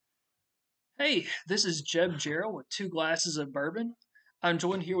Hey, this is Jeb Gerald with Two Glasses of Bourbon. I'm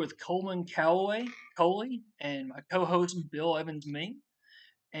joined here with Coleman Coley, and my co-host Bill Evans Ming.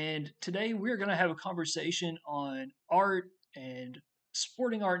 And today we're going to have a conversation on art and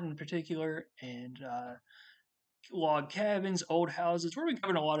sporting art in particular, and log cabins, old houses. We're going to be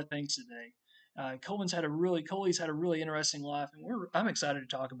covering a lot of things today. Coley's had a really interesting life, and I'm excited to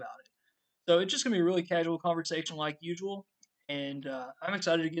talk about it. So it's just going to be a really casual conversation like usual, and I'm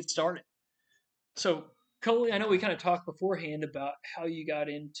excited to get started. So, Coley, I know we kind of talked beforehand about how you got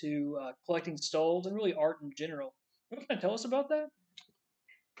into collecting skulls and really art in general. You want to kind of tell us about that?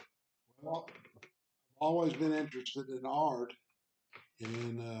 Well, I've always been interested in art,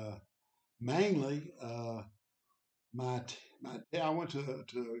 and mainly I went to a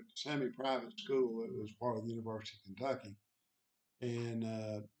semi-private school that was part of the University of Kentucky,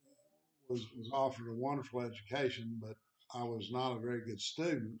 and was offered a wonderful education, but I was not a very good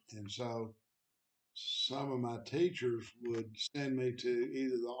student, and so some of my teachers would send me to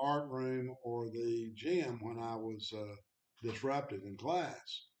either the art room or the gym when I was disruptive in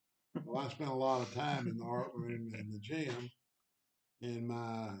class. Well, I spent a lot of time in the art room and the gym, and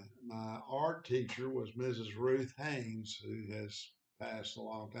my art teacher was Mrs. Ruth Haynes, who has passed a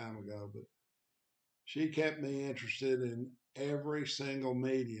long time ago, but she kept me interested in every single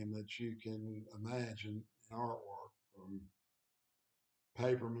medium that you can imagine in artwork, from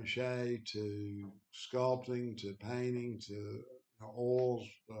paper mache to sculpting to painting to oils,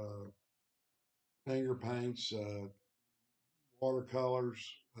 finger paints, watercolors,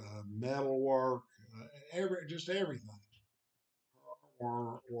 metal work, everything.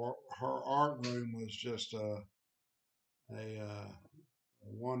 Her art room was just a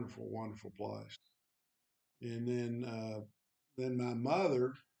wonderful, wonderful place. And then my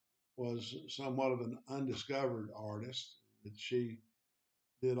mother was somewhat of an undiscovered artist. That she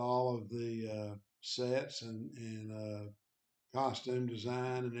did all of the sets and costume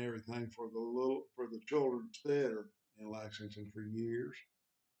design and everything for the children's theater in Lexington for years.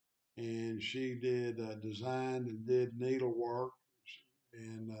 And she did designed and did needlework,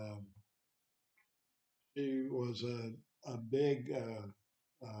 and she was a big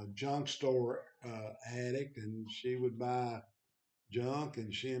junk store addict, and she would buy junk,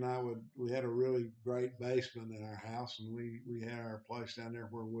 and she and I would we had a really great basement in our house, and we had our place down there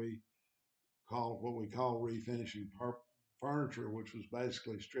where we called what we call refinishing furniture, which was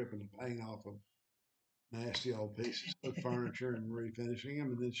basically stripping the paint off of nasty old pieces of furniture and refinishing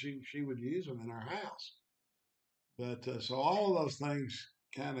them, and then she would use them in our house. But so all of those things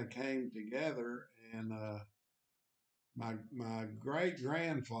kind of came together, and my great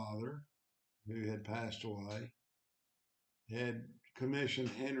grandfather, who had passed away, had commissioned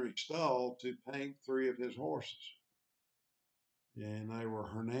Henry Stull to paint three of his horses. And they were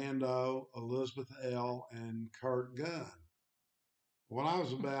Hernando, Elizabeth L., and Kurt Gunn. When I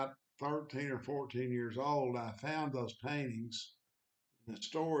was about 13 or 14 years old, I found those paintings in the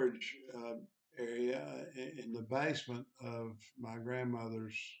storage area in the basement of my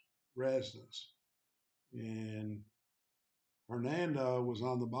grandmother's residence. And Hernando was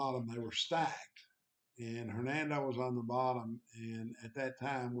on the bottom, they were stacked. And Hernando was on the bottom, and at that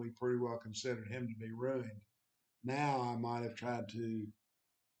time, we pretty well considered him to be ruined. Now, I might have tried to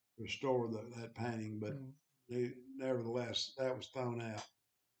restore that painting, but Mm. nevertheless, that was thrown out.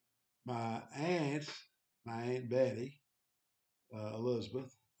 My aunt, my aunt Betty,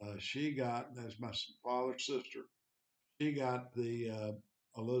 Elizabeth, she got, that's my father's sister, she got the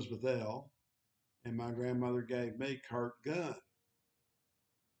Elizabeth L., and my grandmother gave me Kurt Gunn.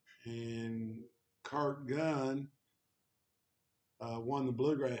 And Kurt Gunn won the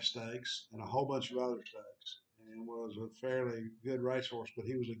Bluegrass Stakes and a whole bunch of other stakes, and was a fairly good racehorse. But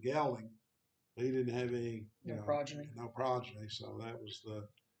he was a gelding. He didn't have any, No progeny. no progeny. So that was the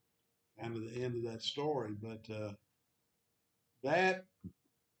kind of the end of that story. But that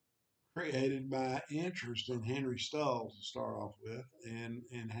created my interest in Henry Stull to start off with,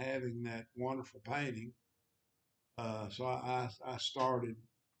 and having that wonderful painting. So I started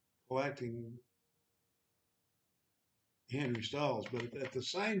collecting Henry Stulls, but at the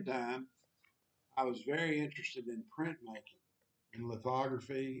same time, I was very interested in printmaking and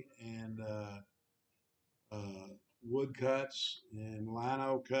lithography and uh, woodcuts and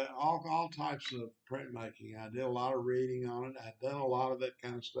lino cut, all types of printmaking. I did a lot of reading on it. I'd done a lot of that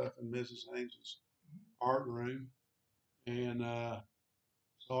kind of stuff in Mrs. Haynes's art room, and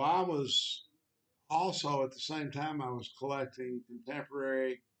so I was also at the same time I was collecting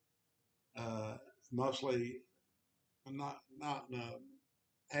contemporary, uh, mostly not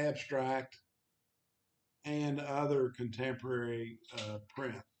abstract and other contemporary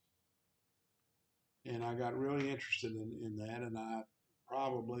prints. and I got really interested in that, and I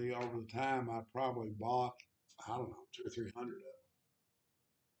probably over the time I probably bought, I don't know, 200 or 300 of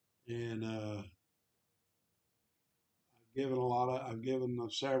them, and I've given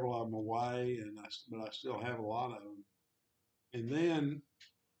several of them away, but I still have a lot of them. And then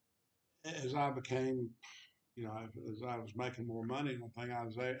as I became, as I was making more money, I think I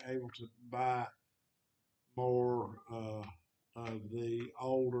was able to buy more of the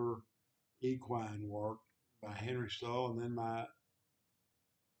older equine work by Henry Stoll, and then my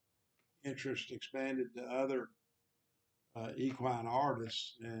interest expanded to other equine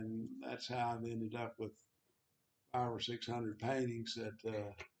artists, and that's how I've ended up with 500 or 600 paintings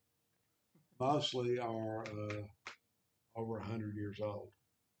that mostly are over 100 years old.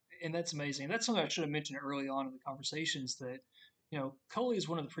 And that's amazing. That's something I should have mentioned early on in the conversations that, Coley is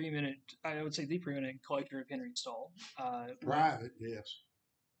one of the preeminent, I would say the preeminent collector of Henry Stoll. Private, yes.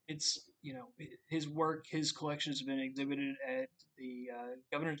 It's, his work, his collections have been exhibited at the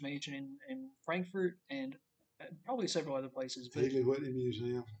Governor's Mansion in Frankfurt and probably several other places. But Healy Whitney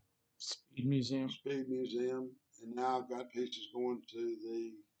Museum, Speed Museum, and now I've got pieces going to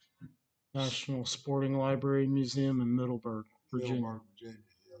the National Sporting Library Museum in Middleburg, Virginia. Yeah,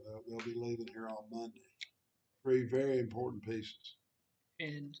 they'll be leaving here on Monday. 3 very important pieces.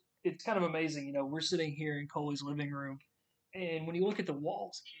 And it's kind of amazing, we're sitting here in Coley's living room, and when you look at the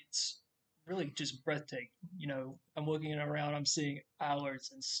walls, it's really just breathtaking. I'm looking around, I'm seeing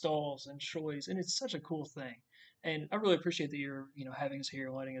Allards and Stalls and Troys, and it's such a cool thing. And I really appreciate that you're, having us here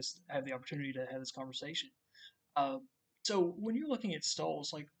and letting us have the opportunity to have this conversation. So when you're looking at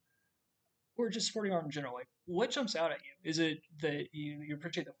Stalls, like, or just sporting art in general, like, what jumps out at you? Is it that you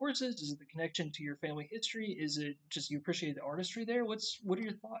appreciate the horses? Is it the connection to your family history? Is it just you appreciate the artistry there? What are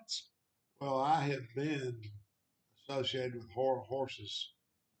your thoughts? Well, I have been associated with horses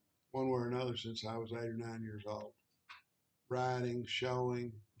one way or another since I was 8 or 9 years old. Riding,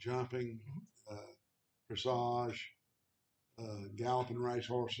 showing, jumping, dressage, galloping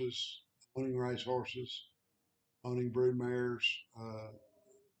racehorses, owning racehorses, owning brood mares,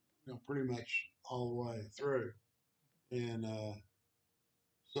 pretty much all the way through. And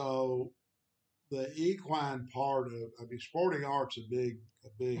so the equine part sporting art's a big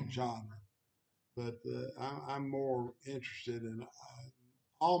genre, but I'm more interested in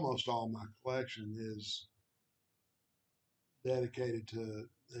almost all my collection is dedicated to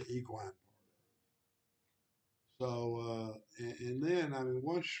the equine part. So and then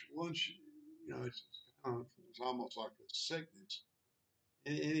once it's almost like a sickness.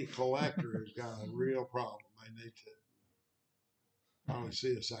 Any collector has got a real problem. They need to probably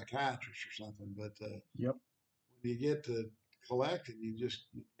see a psychiatrist or something. But Yep. when you get to collecting, you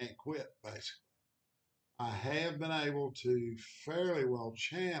can't quit, basically. I have been able to fairly well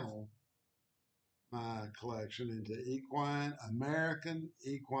channel my collection into American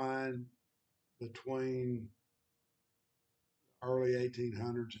equine between early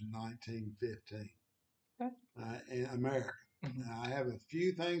 1800s and 1915. Okay. In America. Mm-hmm. Now, I have a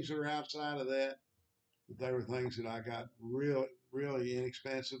few things that are outside of that, but they were things that I got really, really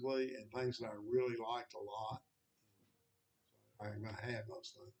inexpensively and things that I really liked a lot. So I'm going to have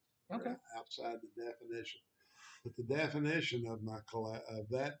those things. Okay. Outside the definition. But the definition of of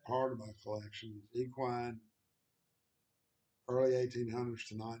that part of my collection is equine, early 1800s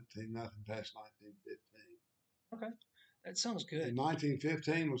to nothing past 1915. Okay. That sounds good. And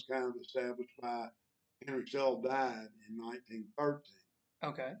 1915 was kind of established by Henry Stoll died in 1913.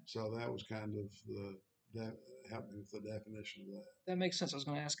 Okay. So that was kind of helped me with the definition of that. That makes sense. I was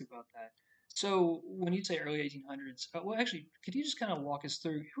going to ask about that. So when you say early 1800s, well, actually, could you just kind of walk us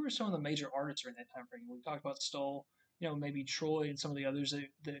through who are some of the major artists during that time frame? We talked about Stoll, maybe Troy and some of the others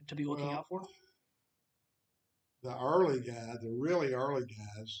that to be looking out for. The early guys, the really early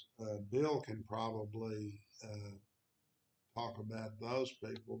guys, Bill can probably talk about those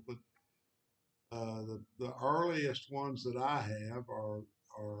people, but the earliest ones that I have are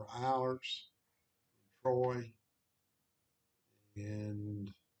Allards, Troy,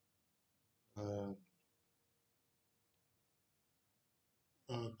 and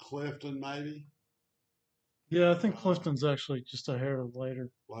Clifton, maybe. Yeah, I think Clifton's actually just a hair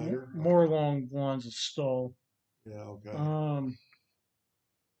later. Later? More along the lines of Stoll. Yeah, okay.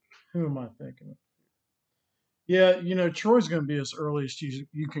 Who am I thinking of? Yeah, Troy's going to be as early as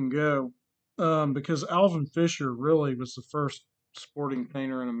you can go, because Alvin Fisher really was the first sporting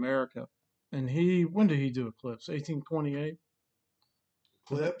painter in America. And when did he do Eclipse? 1828?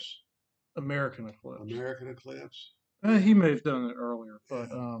 Eclipse? American Eclipse. American Eclipse? He may have done it earlier, but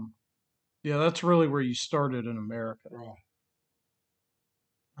yeah, that's really where you started in America. Right.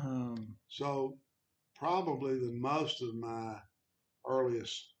 Um, So probably the most of my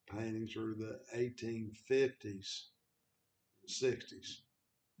earliest paintings are the 1850s and 60s.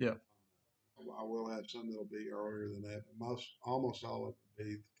 Yeah. I will have some that'll be earlier than that, but almost all of it will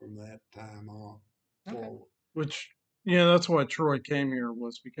be from that time on Okay. forward. Which, yeah, that's why Troy came here,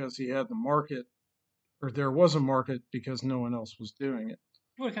 was because he had the market, or there was a market because no one else was doing it.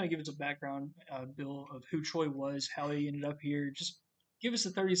 You want to kind of give us a background, Bill, of who Troy was, how he ended up here? Just give us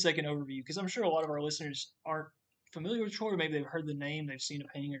a 30-second overview, because I'm sure a lot of our listeners aren't familiar with Troy. Maybe they've heard the name, they've seen a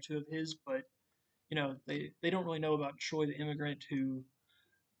painting or two of his, but they don't really know about Troy, the immigrant who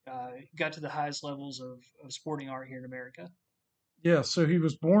got to the highest levels of sporting art here in America. Yeah, so he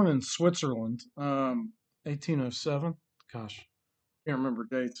was born in Switzerland, 1807. Gosh, can't remember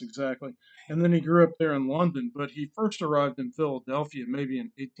dates exactly. And then he grew up there in London, but he first arrived in Philadelphia maybe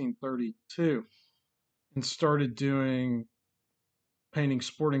in 1832 and started doing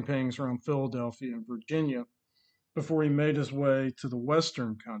sporting paintings around Philadelphia and Virginia before he made his way to the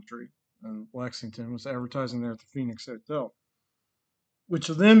Western country. And Lexington was advertising there at the Phoenix Hotel, which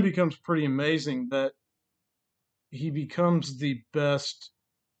then becomes pretty amazing that he becomes the best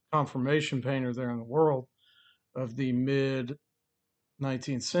confirmation painter there in the world of the mid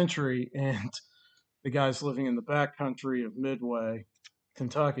 19th century. And the guy's living in the back country of Midway,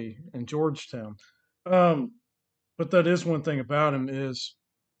 Kentucky, and Georgetown. But that is one thing about him, is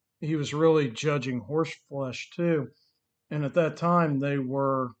he was really judging horse flesh too. And at that time,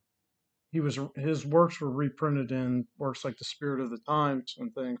 his works were reprinted in works like The Spirit of the Times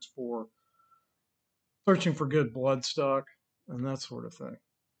and things, for searching for good bloodstock and that sort of thing.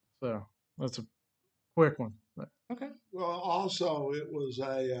 So that's a quick one. Okay. Well, also it was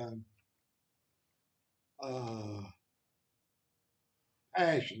a uh,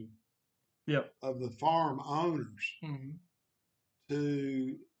 passion Yep. of the farm owners Mm-hmm.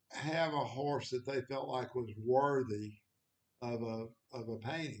 to have a horse that they felt like was worthy of a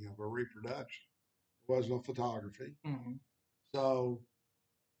painting, of a reproduction. There was no photography. Mm-hmm. So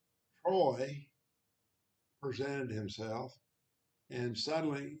Troy presented himself, and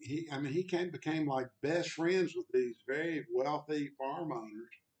suddenly became like best friends with these very wealthy farm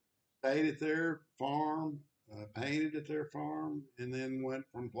owners, stayed at their farm, painted at their farm, and then went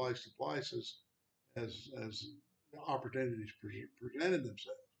from place to place as opportunities presented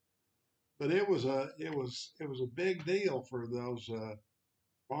themselves. But it was a big deal for those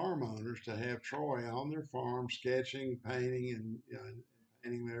farm owners to have Troy on their farm sketching, painting, and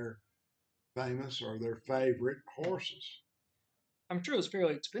painting their famous or their favorite horses. I'm sure it was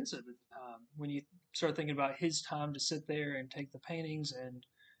fairly expensive at the time when you start thinking about his time to sit there and take the paintings, and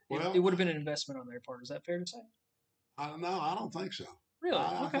it Well, would have been an investment on their part. Is that fair to say? I don't know. I don't think so. Really?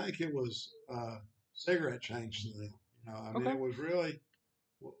 I Okay. think it was cigarette change to them. Okay. It was really.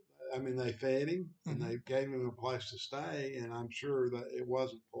 They fed him and Mm-hmm. they gave him a place to stay, and I'm sure that it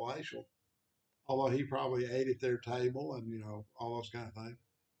wasn't palatial. Although he probably ate at their table and all those kind of things.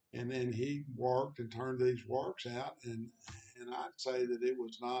 And then he worked and turned these works out, and I'd say that it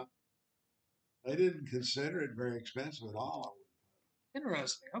was not. They didn't consider it very expensive at all.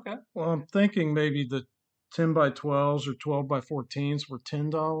 Interesting. Okay. Well, I'm thinking maybe the 10 by 12s or 12 by 14s were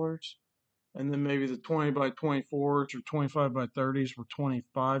 $10, and then maybe the 20 by 24s or 25 by 30s were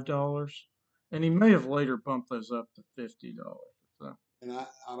 $25. And he may have later bumped those up to $50. So, And I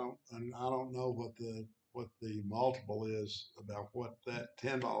don't know what the multiple is about what that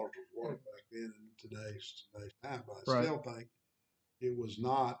 $10 was worth back then in today's time, but I right. still think it was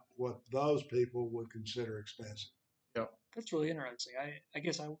not what those people would consider expensive. Yeah. That's really interesting. I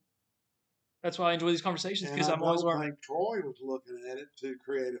guess that's why I enjoy these conversations, And because I I'm always don't learning. think Troy was looking at it to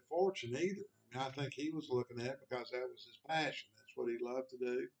create a fortune either. I think he was looking at it because that was his passion. That's what he loved to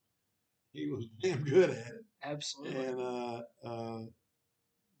do. He was damn good at it. Absolutely. And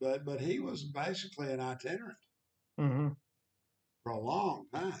but he was basically an itinerant Mm-hmm. for a long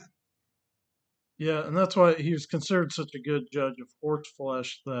time. Yeah, and that's why he was considered such a good judge of horse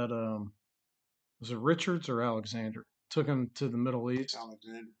flesh that was it Richards or Alexander took him to the Middle East.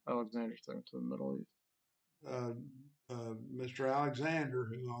 Alexander took him to the Middle East. Mr. Alexander,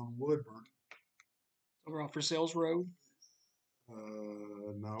 who owned Woodburn. Over off for Sales Road.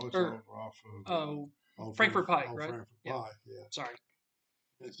 No, it's Or over off of Frankfurt Pike, right? Frankfurt Yeah. Pike. Yeah, Sorry.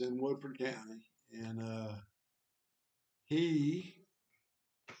 it's in Woodford County, and he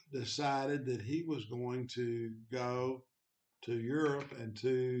decided that he was going to go to Europe and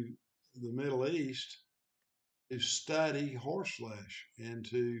to the Middle East to study horse flesh and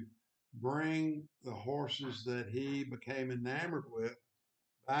to bring the horses that he became enamored with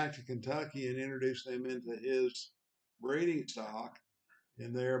back to Kentucky and introduce them into his breeding stock,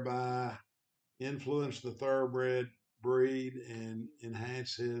 and thereby influence the thoroughbred breed and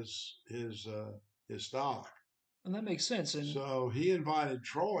enhance his stock. And that makes sense. And So he invited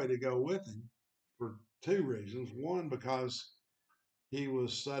Troy to go with him for two reasons. One, because he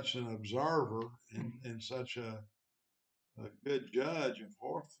was such an observer and such a good judge of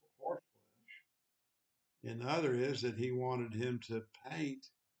horse flesh. And the other is that he wanted him to paint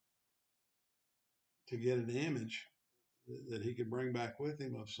to get an image that he could bring back with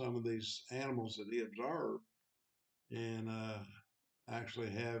him of some of these animals that he observed and actually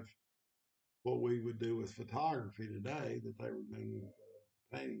have what we would do with photography today that they were doing with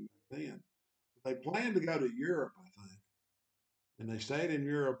painting back then. They planned to go to Europe, I think, and they stayed in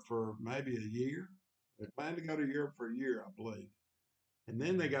Europe for maybe a year. They planned to go to Europe for a year, I believe. And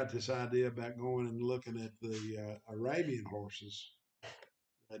then they got this idea about going and looking at the Arabian horses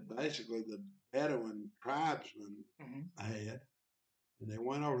that basically the Bedouin tribesmen had. And they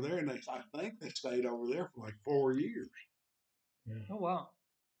went over there, and I think they stayed over there for like 4 years. Oh, wow.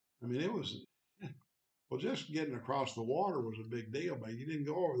 I mean, it was, well, just getting across the water was a big deal, but you didn't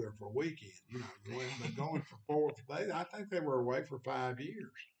go over there for a weekend. You know, you went, but going for 4, I think they were away for 5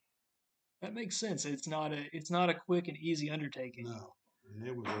 years. That makes sense. It's not a quick and easy undertaking. No, and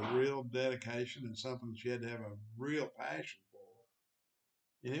it was a real dedication and something that you had to have a real passion for.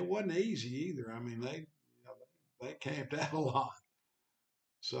 And it wasn't easy either. I mean, they camped out a lot.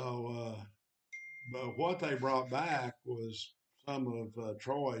 So, but what they brought back was some of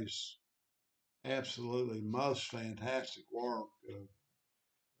Troy's absolutely most fantastic work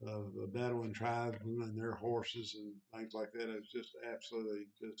of the Bedouin tribesmen and their horses and things like that. It was just absolutely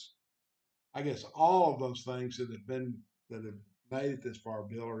just, I guess all of those things that have made it this far,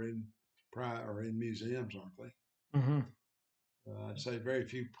 Bill, are in museums, aren't they? Mm-hmm. I'd say very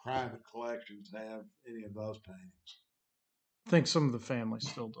few private collections have any of those paintings. I think some of the family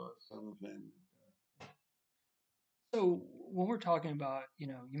still does. Some of the family. So when we're talking about, you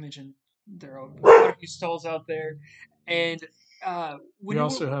mentioned there are quite a few stalls out there, and We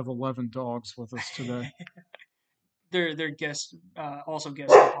also have 11 dogs with us today. they're guests, also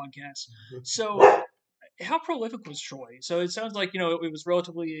guests on the podcast. So how prolific was Troy? So it sounds like it was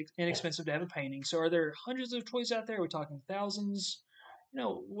relatively inexpensive to have a painting. So are there hundreds of Troys out there? Are we talking thousands?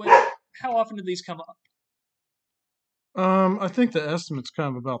 How often do these come up? I think the estimate's kind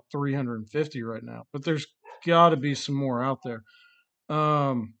of about 350 right now, but there's got to be some more out there.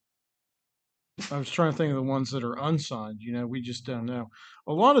 I was trying to think of the ones that are unsigned. We just don't know.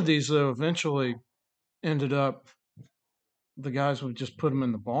 A lot of these, though, eventually ended up, the guys would just put them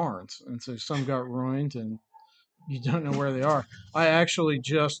in the barns. And so some got ruined and you don't know where they are. I actually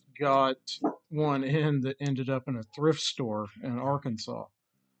just got one in that ended up in a thrift store in Arkansas.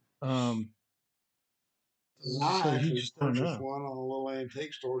 I actually purchased one on a little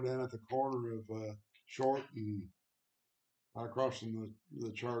antique store down at the corner of Short and right across from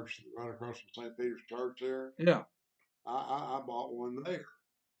the church, right across from St. Peter's Church there. Yeah. I bought one there,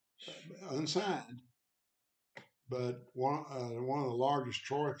 unsigned. But one of the largest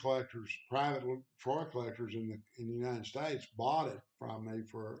Troy collectors, private Troy collectors in the United States, bought it from me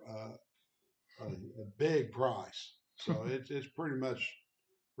for a big price. So it's pretty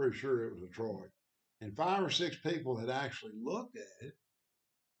sure it was a Troy. And 5 or 6 people had actually looked at it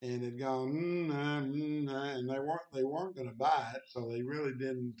and had gone, and they weren't going to buy it, so they really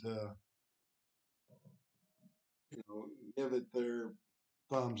didn't, give it their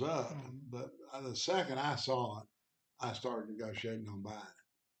thumbs up. But the second I saw it, I started negotiating on buying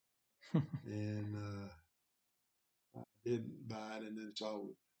it, and I did buy it and then sold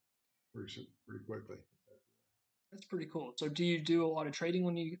it pretty quickly. That's pretty cool. So, do you do a lot of trading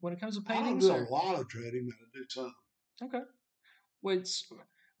when it comes to I don't paintings? do a lot of trading, but I do some. Okay. What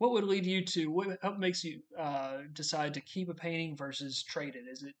would lead you to? What makes you decide to keep a painting versus trade it?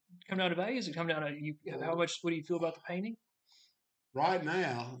 Is it come down to value? Is it come down to you? How much? What do you feel about the painting? Right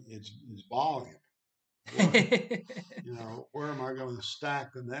now, it's volume. Where am I going to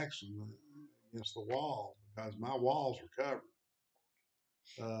stack the next one against the wall? Because my walls are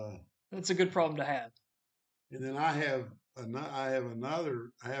covered. That's a good problem to have. And then I have a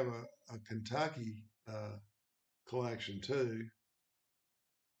Kentucky collection too.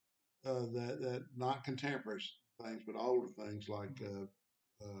 That not contemporary things, but older things like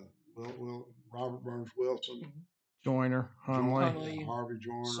Robert Burns Wilson, Joyner, Hunley, Harvey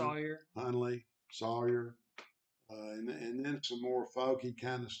Joyner, Sawyer, Hunley, Sawyer, and then some more folky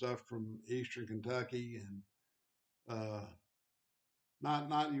kind of stuff from Eastern Kentucky, and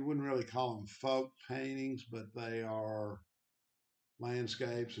not you wouldn't really call them folk paintings, but they are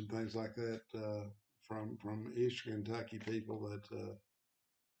landscapes and things like that from Eastern Kentucky people that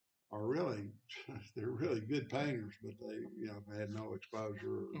are really they're really good painters, but they had no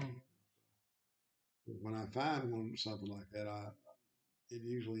exposure. Mm. When I find something like that, it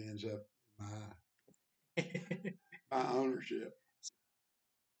usually ends up my ownership.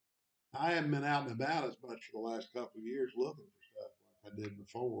 I haven't been out and about as much for the last couple of years looking for stuff like I did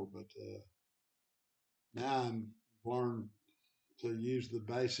before, but now I'm learned to use the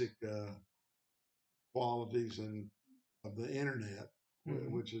basic qualities and of the internet,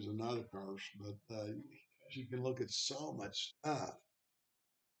 Mhm. which is another curse. But you can look at so much stuff,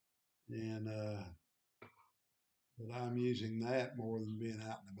 and but I'm using that more than being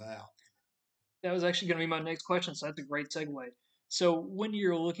out and about. That was actually going to be my next question, so that's a great segue. So when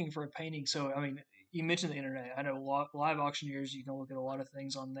you're looking for a painting, so I mean, you mentioned the internet. I know live auctioneers. You can look at a lot of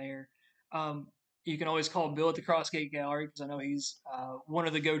things on there. Um, you can always call Bill at the Crossgate Gallery because I know he's one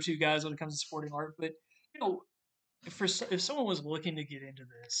of the go-to guys when it comes to sporting art. But you know, if someone was looking to get into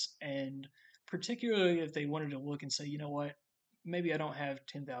this, and particularly if they wanted to look and say, you know what, maybe I don't have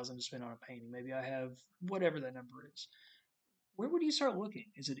 10,000 to spend on a painting. Maybe I have whatever that number is. Where would you start looking?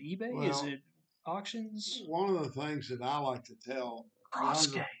 Is it eBay? Is Well, it auctions? one of the things that I like to tell younger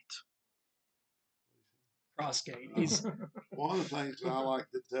Crossgate. Crossgate. He's one of the things that I like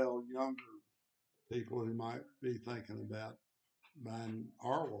to tell younger people who might be thinking about buying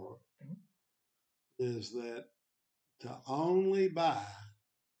artwork is that to only buy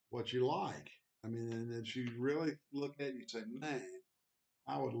what you like. I mean, and that you really look at it, you say, man,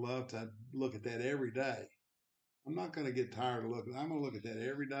 I would love to look at that every day. I'm not going to get tired of looking. I'm going to look at that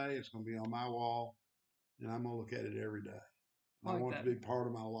every day. It's going to be on my wall, and I'm going to look at it every day. I I like want it that. to be part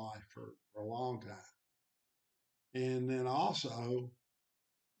of my life for a long time. And then also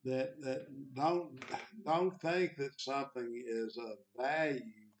that don't think that something is of value,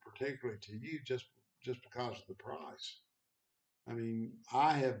 particularly to you, just because of the price. I mean,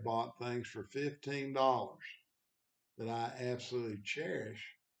 I have bought things for $15 that I absolutely cherish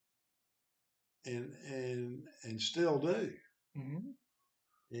and still do. Hmm.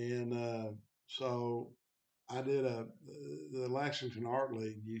 And so I did the Lexington Art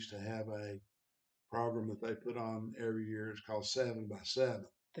League used to have a program that they put on every year. It's called 7x7.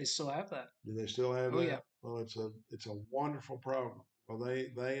 They still have that. Do they still have Oh yeah. that? Well, it's a wonderful program. Well,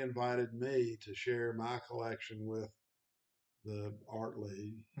 they invited me to share my collection with the art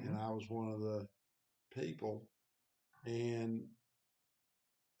league, and Hmm. I was one of the people. And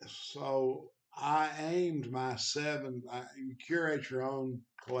so I aimed my seven. You curate your own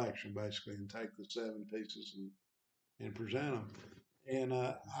collection basically, and take the seven pieces and present them. And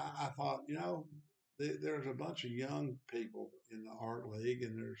I thought, there's a bunch of young people in the art league,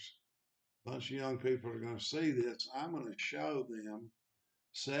 and there's a bunch of young people are going to see this. I'm going to show them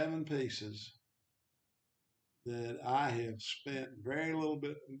seven pieces that I have spent very little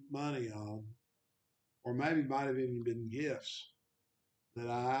bit of money on, or maybe might have even been gifts that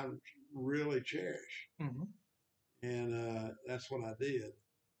I really cherish. Hmm. And that's what I did.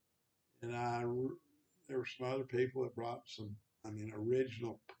 And there were some other people that brought some, I mean,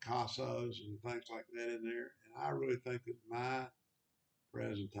 original Picassos and things like that in there. And I really think that my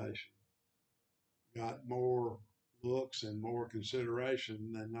presentation got more looks and more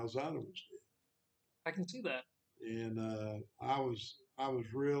consideration than those other ones I can see that. did. And I was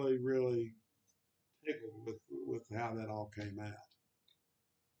really really tickled with how that all came out.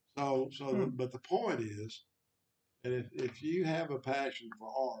 Hmm. But the point is that if you have a passion for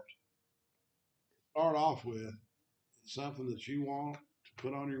art, start off with something that you want to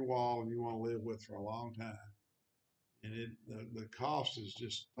put on your wall and you want to live with for a long time. And the cost is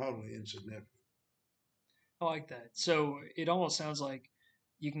just totally insignificant. I like that. So it almost sounds like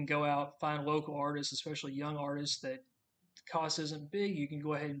you can go out, find local artists, especially young artists that the cost isn't big. You can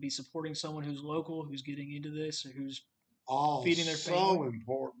go ahead and be supporting someone who's local, who's getting into this, or who's All feeding their so family.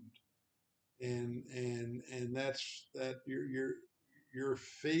 important, and that's that your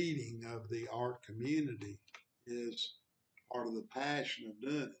feeding of the art community is part of the passion of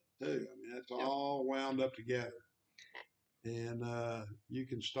doing it too. I mean, that's Yep. all wound up together, and you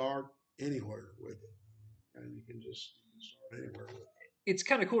can start anywhere with it. And you can start anywhere with it. It's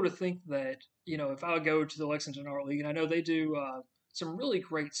kind of cool to think that if I go to the Lexington Art League, and I know they do some really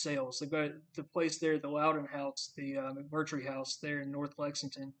great sales. They've got the place there, the Loudon House, the McMurtry House there in North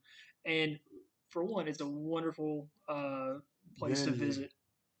Lexington, and for one, it's a wonderful place to Venue. visit,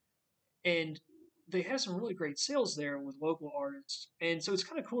 and they have some really great sales there with local artists. And so it's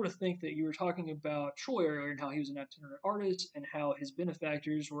kind of cool to think that you were talking about Troy earlier and how he was an itinerant artist and how his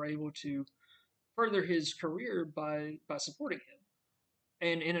benefactors were able to further his career by supporting him.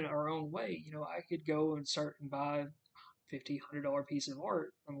 And in our own way, I could go and start and buy $50, $100 piece of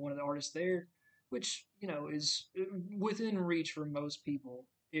art from one of the artists there, which is within reach for most people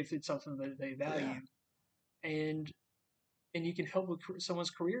if it's something that they Yeah, value, and you can help with someone's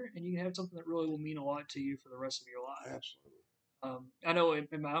career, and you can have something that really will mean a lot to you for the rest of your life. absolutely. I know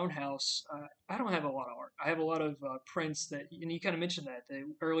in my own house, I don't have a lot of art. I have a lot of prints that, and you kind of mentioned that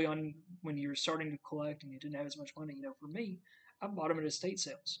early on when you were starting to collect and you didn't have as much money. For me, I bought them at estate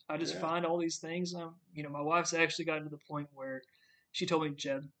sales. I just Yeah, find all these things. My wife's actually gotten to the point where she told me,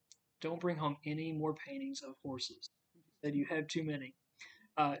 Jeb, don't bring home any more paintings of horses. She said you have too many.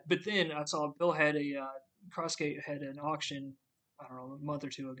 But then I saw Bill had Crossgate had an auction, I don't know, a month or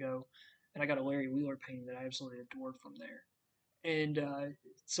two ago, and I got a Larry Wheeler painting that I absolutely adored from there. And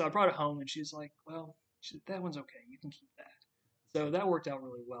so I brought it home, and she was like, "Well, that one's okay. You can keep that." So that worked out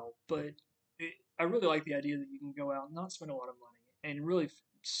really well. But I really like the idea that you can go out and not spend a lot of money and really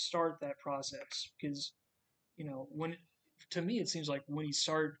start that process because when to me it seems like when you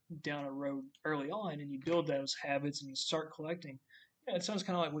start down a road early on and you build those habits and you start collecting, it sounds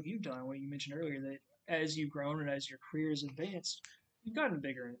kind of like what you've done, what you mentioned earlier, that as you've grown and as your career has advanced, you've gotten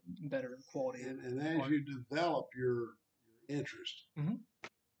bigger and better quality and as art. you develop your interest, Hmm.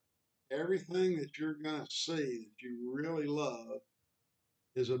 everything that you're going to see that you really love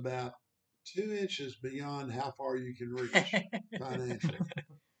is about 2 inches beyond how far you can reach financially.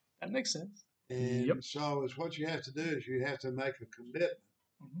 That makes sense. Yep. And so, it's what you have to do is you have to make a commitment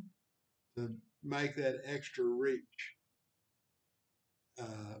Hmm. to make that extra reach.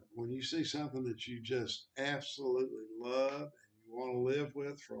 When you see something that you just absolutely love and you want to live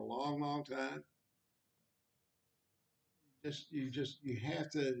with for a long, long time, you have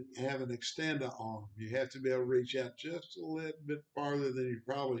to have an extender arm. You have to be able to reach out just a little bit farther than you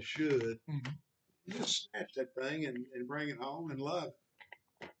probably should. Hmm. You just snatch that thing and bring it home and love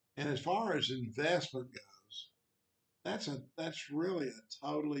it. And as far as investment goes, that's really a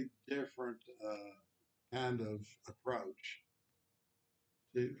totally different kind of approach,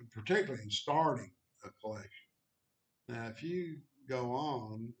 particularly in starting a collection. Now, if you go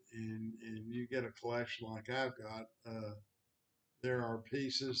on and you get a collection like I've got, there are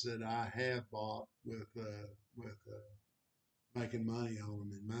pieces that I have bought with making money on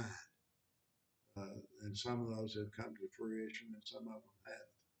them in mind, and some of those have come to fruition, and some of them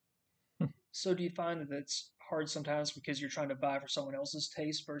haven't. So do you find that it's hard sometimes because you're trying to buy for someone else's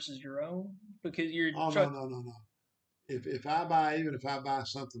taste versus your own? Because you're Oh, no, trying. no, no, no. If I buy, even if I buy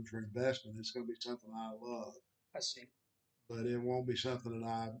something for investment, it's going to be something I love, I see. but it won't be something that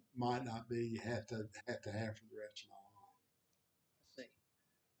I might not be have for the rest of my I see.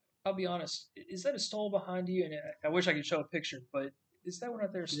 I'll be honest. Is that a stall behind you? And I wish I could show a picture, but is that one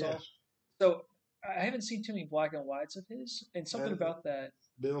out there a life. stall? Yes. So I haven't seen too many black and whites of his, and something Uh, about that.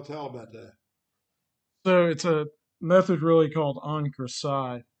 Bill, tell about that. So it's a method really called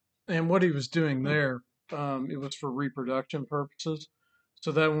encre. And what he was doing there, it was for reproduction purposes.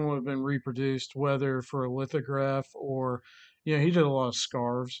 So that one would have been reproduced whether for a lithograph or, he did a lot of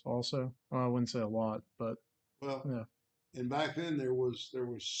scarves also. Well, I wouldn't say a lot, but Well, yeah. and back then there was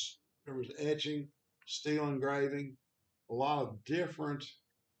etching, steel engraving, a lot of different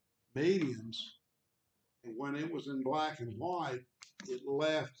mediums. And when it was in black and white, it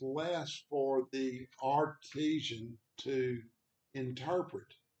left less for the artisan to interpret.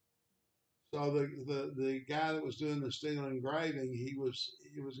 So the guy that was doing the steel engraving, it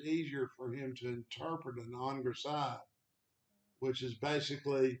was easier for him to interpret an engrais, which is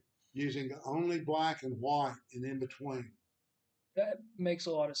basically using only black and white and in between. That makes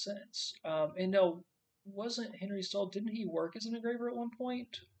a lot of sense. And no, wasn't Henry Stahl? Didn't he work as an engraver at one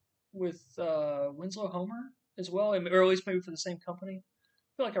point with Winslow Homer as well, or at least maybe for the same company?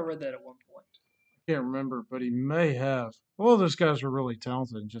 I feel like I read that at one point. Can't remember, but he may have. Well, those guys were really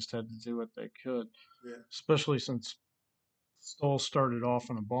talented and just had to do what they could, Yeah, especially since Stoll started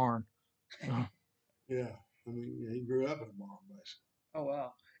off in a barn. Uh, yeah. I mean, he grew up in a barn basically. Oh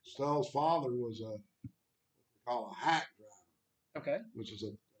wow. Stoll's father was what they call a hack driver, Okay. which is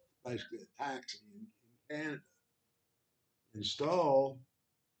basically a taxi in Canada. And Stoll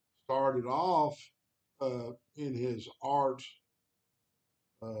started off in his art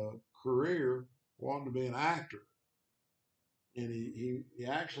career wanting to be an actor, and he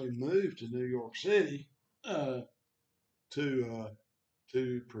actually moved to New York City uh, to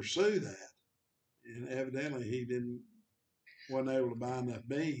to pursue that. And evidently, he didn't wasn't able to buy enough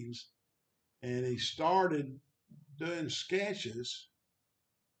beans, and he started doing sketches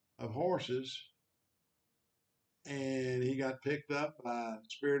of horses, and he got picked up by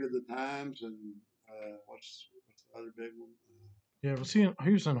Spirit of the Times and what's the other big one? yeah, was he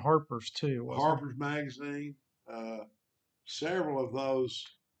was in Harper's too, wasn't Harper's Magazine. several of those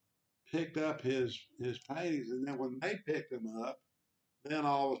picked up his paintings, and then when they picked them up, then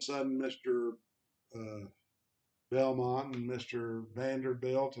all of a sudden Mr. Uh, Belmont and Mr.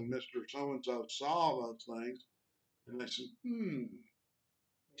 Vanderbilt and Mr. So and so saw those things, and they said,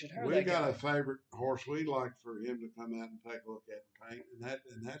 Richard, how are we they got going? a favorite horse we'd like for him to come out and take a look at and paint,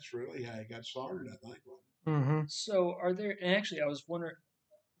 and that's really how he got started, I think. Mm-hmm. So, are there? And actually, I was wondering.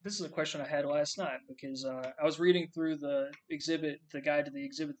 This is a question I had last night because I was reading through the exhibit, the guide to the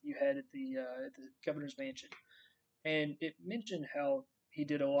exhibit that you had at the governor's mansion, and it mentioned how he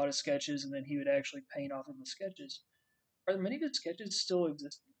did a lot of sketches, and then he would actually paint off of the sketches. Are many of his sketches still in So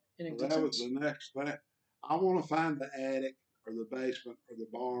that was existence? the next thing. I want to find the attic or the basement or the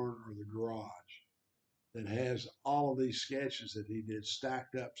barn or the garage that has all of these sketches that he did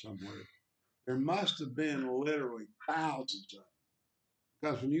stacked up somewhere. There must have been literally thousands of them.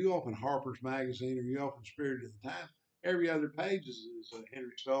 Because when you open Harper's Magazine or you open Spirit of the Times, every other page is a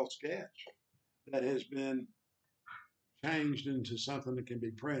Henry Stoll sketch that has been changed into something that can be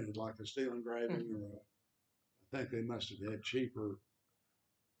printed, like a steel engraving, or I think they must have had cheaper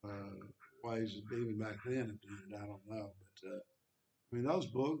ways of even back then of doing it. I don't know, but I mean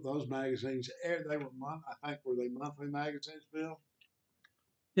those magazines, they were I think were they monthly magazines, Bill?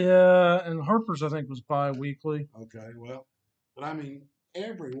 Yeah, and Harper's I think was bi-weekly. Okay, well, but I mean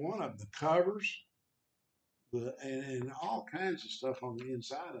every one of the covers, and all kinds of stuff on the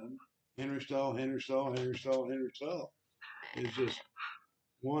inside of them. Henry Stoll, Henry Stoll, Henry Stoll, Henry Stoll is just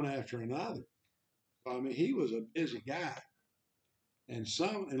one after another. So, I mean, he was a busy guy, and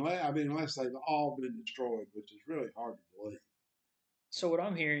unless they've all been destroyed, which is really hard to believe. So what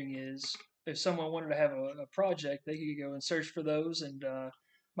I'm hearing is, if someone wanted to have a project, they could go and search for those, and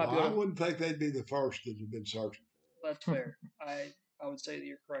might Well, be I able to. wouldn't think they'd be the first that have been searching. That's fair. I would say that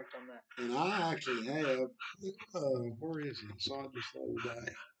you're correct on that. And I actually have, where is it? I saw it just the other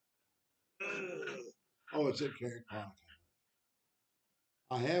day. Oh, it's at Carrick Park.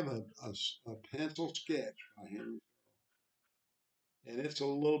 I have a pencil sketch by Henry, and it's a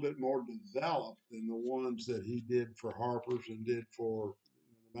little bit more developed than the ones that he did for Harper's and did for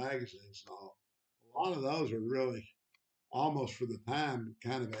the magazines and all. A lot of those are really almost for the time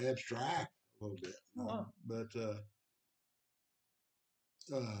kind of abstract a little bit. Oh, wow. But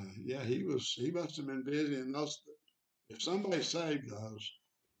yeah, he must have been busy, and those if somebody saved those.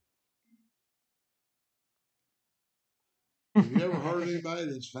 Have you ever heard of anybody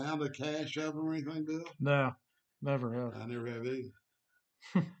that's found a cache of them or anything, Bill? No, never have. I never have either.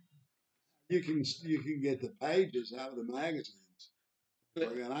 You can get the pages out of the magazines,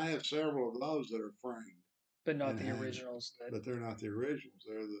 and I have several of those that are framed, but not and the hanging, originals. but they're not the originals.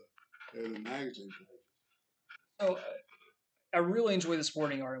 They're the magazine pages. So I really enjoy the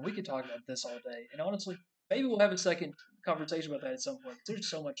sporting art, and we could talk about this all day. And honestly, maybe we'll have a second conversation about that at some point. 'Cause there's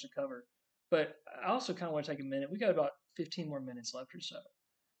so much to cover. But I also kind of want to take a minute. We got about 15 more minutes left or so.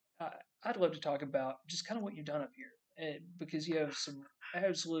 I'd love to talk about just kind of what you've done up here, because you have some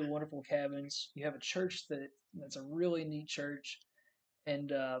absolutely wonderful cabins. You have a church that's a really neat church, and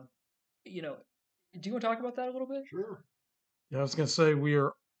you know, do you want to talk about that a little bit? Sure. Yeah, I was gonna say we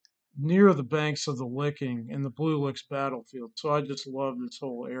are near the banks of the Licking and the Blue Licks battlefield, so I just love this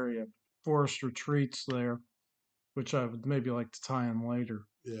whole area. Forest retreats there, which I would maybe like to tie in later,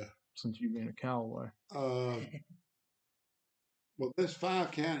 Yeah. since you being a Callaway. Well, this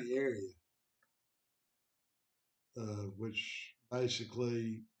 5 county area, which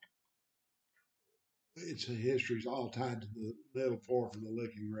basically its history is all tied to the Little Fork of the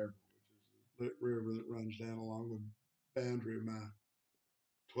Licking River, which is the river that runs down along the boundary of my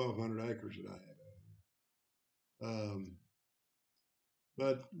 1,200 acres that I have.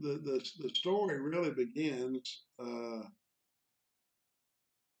 But the story really begins.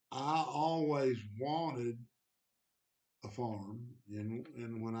 I always wanted a farm,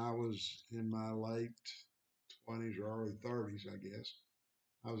 and when I was in my late 20s or early 30s, I guess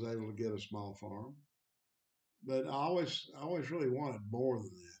I was able to get a small farm. But I always really wanted more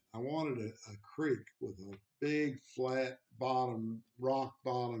than that. I wanted a creek with a big flat bottom, rock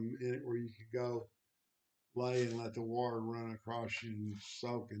bottom in it where you could go lay and let the water run across you and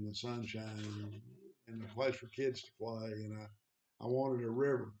soak in the sunshine, and a place for kids to play. And I wanted a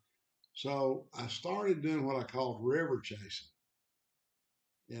river. So I started doing what I called river chasing.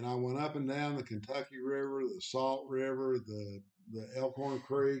 And I went up and down the Kentucky River, the Salt River, the Elkhorn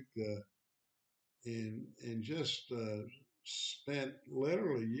Creek, and just spent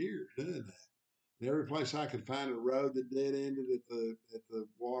literally years doing that. And every place I could find a road that dead ended at the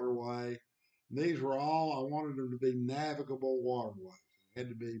waterway. And these were all I wanted them to be navigable waterways. They had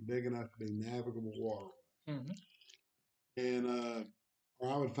to be big enough to be navigable waterways. Mm-hmm. And or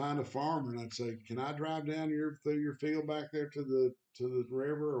I would find a farmer and I'd say, "Can I drive down through your field back there to the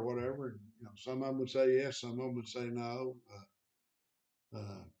river or whatever?" And, some of them would say yes, some of them would say no.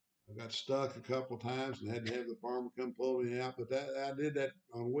 I got stuck a couple of times and had to have the farmer come pull me out, but that I did that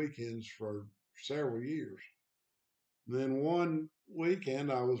on weekends for several years. And then one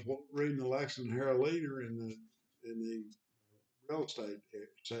weekend, I was reading the Lexington Herald Leader in the real estate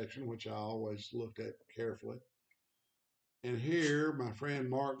section, which I always looked at carefully. And here, my friend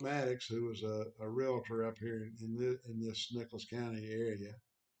Mark Maddox, who was a realtor up here in this Nicholas County area,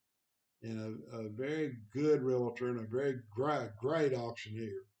 and a very good realtor and a very great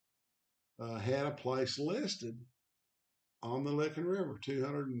auctioneer, had a place listed on the Licking River,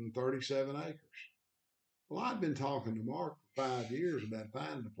 237 acres. Well, I'd been talking to Mark for 5 years about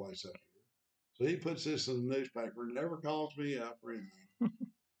finding a place up here. So he puts this in the newspaper and never calls me up or anything.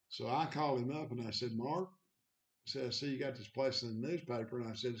 So I called him up and I said, "Mark," I said, "I see you got this place in the newspaper." And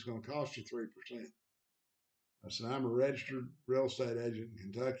I said, "It's going to cost you 3%. I said, "I'm a registered real estate agent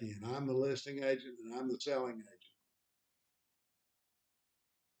in Kentucky, and I'm the listing agent and I'm the selling agent."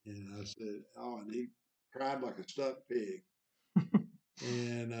 And I said, "Oh," and he cried like a stuck pig.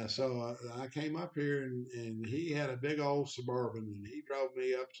 And so I came up here, and he had a big old Suburban, and he drove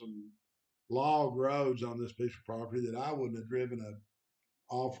me up some log roads on this piece of property that I wouldn't have driven a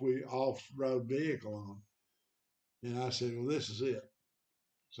off road vehicle on. And I said, "Well, this is it."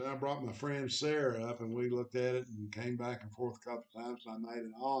 So I brought my friend Sarah up, and we looked at it and came back and forth a couple of times, and I made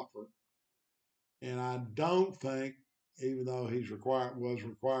an offer. And I don't think, even though was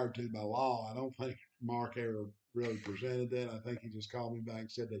required to by law, I don't think Mark ever really presented that. I think he just called me back and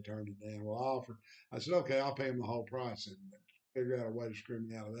said they turned it down. Well, I said, "Okay, I'll pay him the whole price and figure out a way to screw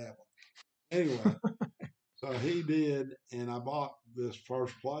me out of that one." Anyway, so he did, and I bought this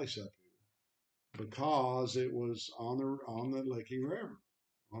first place up here because it was on the Licking River,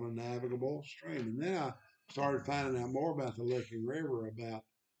 on a navigable stream. And then I started finding out more about the Licking River, about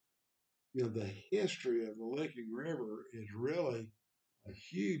the history of the Licking River is really a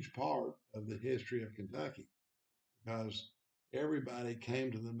huge part of the history of Kentucky, because everybody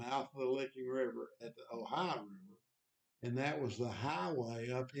came to the mouth of the Licking River at the Ohio River, and that was the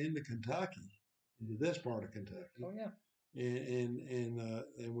highway up into Kentucky, into this part of Kentucky. Oh yeah.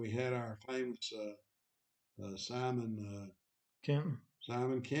 And we had our famous Kenton.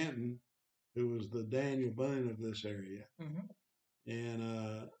 Simon Kenton, who was the Daniel Boone of this area,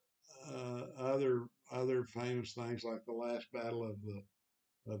 and other famous things like the last battle of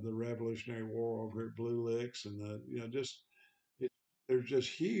the Revolutionary War over at Blue Licks, and there's just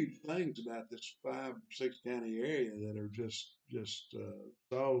huge things about this 5 or 6 county area that are just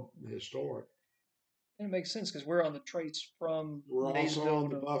so historic. And it makes sense because we're on the trace from We're also Maysville on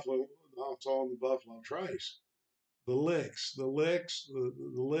the Buffalo Trace. The licks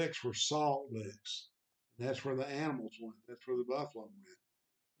were salt licks. And that's where the animals went. That's where the buffalo went.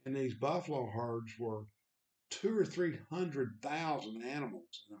 And these buffalo herds were 200,000 or 300,000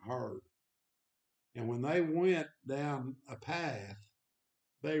 animals in a herd. And when they went down a path,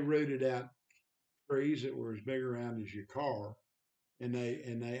 they rooted out trees that were as big around as your car, and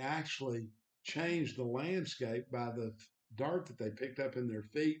they actually changed the landscape by the dirt that they picked up in their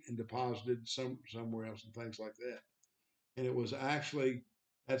feet and deposited somewhere else and things like that. And it was actually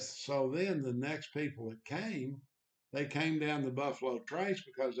so then the next people that came, they came down the Buffalo Trace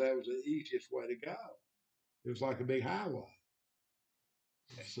because that was the easiest way to go. It was like a big highway.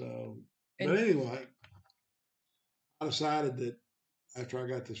 So, but anyway, I decided that after I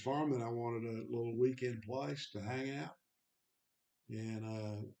got this farm that I wanted a little weekend place to hang out.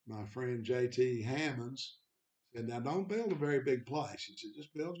 And my friend JT Hammonds said, "Now don't build a very big place." He said,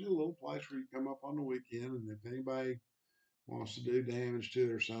 "Just build you a little place where you come up on the weekend, and if anybody wants to do damage to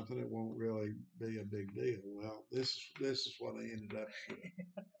it or something, it won't really be a big deal." Well, this is what I ended up doing.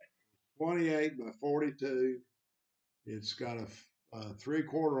 28 by 42. It's got a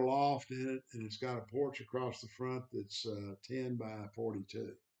 3/4 loft in it, and it's got a porch across the front that's 10 by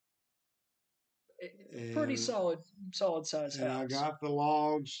 42. Pretty solid size And house. I got the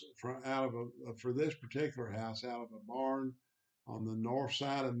logs for this particular house out of a barn on the north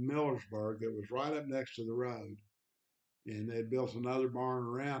side of Millersburg that was right up next to the road. And they had built another barn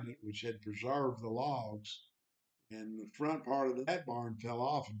around it, which had preserved the logs. And the front part of that barn fell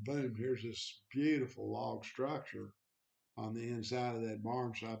off, and boom, here's this beautiful log structure on the inside of that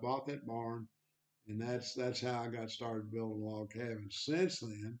barn. So I bought that barn, and that's how I got started building log cabins. Since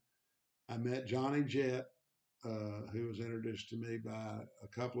then, I met Johnny Jett, who was introduced to me by a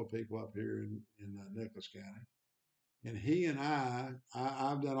couple of people up here in Nicholas County. And he and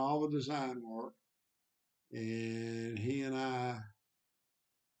I've done all the design work, And he and I,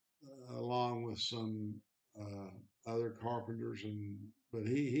 along with some other carpenters, but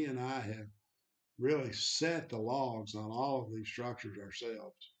he and I have really set the logs on all of these structures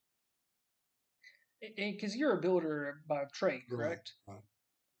ourselves. Because you're a builder by trade, Right, correct? right.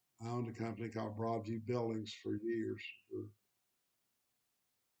 I owned a company called Broadview Buildings for years, for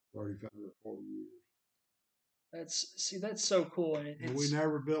 35 or 40 years. That's so cool, and And we it's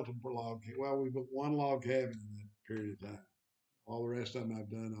never built a log cabin. Well, we built one log cabin in that period of time. All the rest of them I've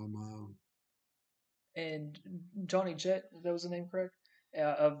done on my own. and Johnny Jett, that was the name, correct?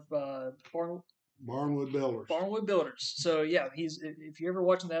 Of Barnwood Builders. Barnwood Builders. So yeah, he's if you're ever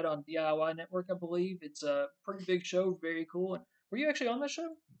watching that on DIY Network, I believe it's a pretty big show, very cool. And were you actually on that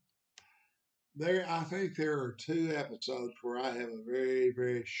show? I think there are 2 episodes where I have a very,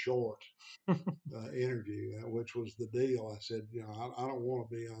 very short interview, which was the deal. I said, I don't want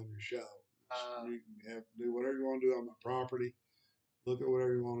to be on your show. You can do whatever you want to do on my property. Look at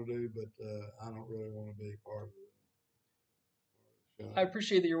whatever you want to do, but I don't really want to be part of the show. I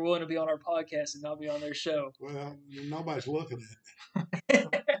appreciate that you're willing to be on our podcast and not be on their show. Well, nobody's looking at it.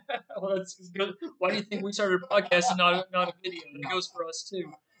 Well, that's good. Why do you think we started a podcast and not a video? It goes for us too.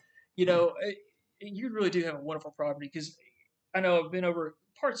 You really do have a wonderful property because I know I've been over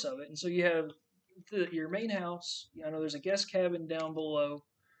parts of it, and so you have your main house. I know there's a guest cabin down below.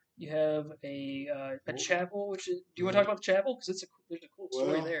 You have a chapel, which is. Do you want to talk about the chapel? Because there's a cool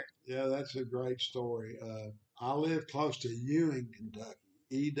story there. Yeah, that's a great story. I live close to Ewing, Kentucky,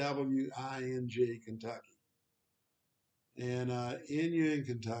 Ewing, Kentucky. And in Ewing,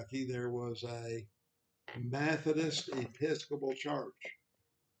 Kentucky, there was a Methodist Episcopal Church,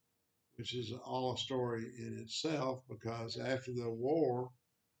 which is all a story in itself because after the war,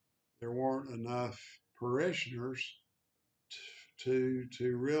 there weren't enough parishioners to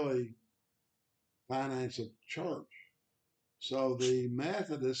really finance a church. So the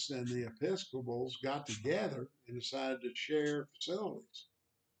Methodists and the Episcopals got together and decided to share facilities.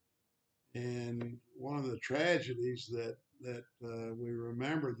 And one of the tragedies that we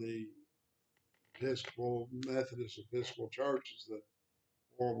remember the Methodist Episcopal Church is the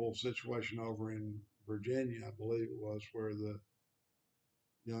horrible situation over in Virginia, I believe it was, where the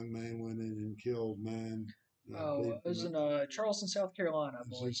young man went in and killed 9. It was in Charleston, South Carolina, I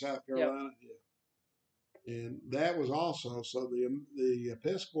believe. In South Carolina, yeah. And that was also so the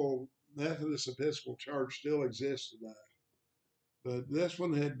Methodist Episcopal Church still exists today. But this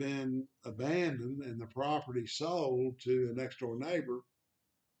one had been abandoned and the property sold to a next door neighbor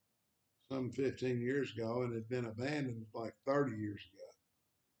some 15 years ago and had been abandoned like 30 years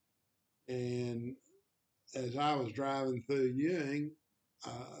ago. And as I was driving through Ewing,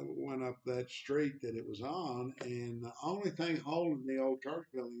 I went up that street that it was on, and the only thing holding the old church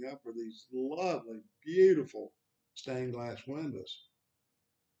building up were these lovely, beautiful stained glass windows.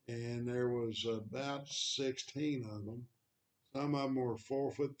 And there was about 16 of them. Some of them were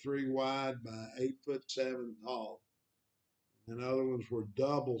 4'3" wide by 8'7" tall. And other ones were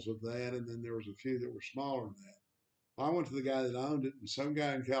doubles of that, and then there was a few that were smaller than that. I went to the guy that owned it, and some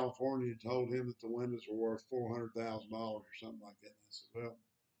guy in California told him that the windows were worth $400,000 or something like that. And I said, well,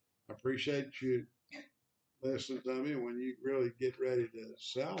 I appreciate you listening to me. When you really get ready to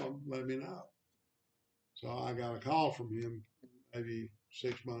sell them, let me know. So I got a call from him maybe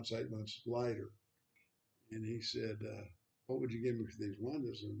 6 months, 8 months later. And he said, what would you give me for these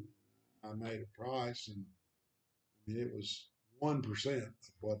windows? And I made a price, and I mean, it was 1% of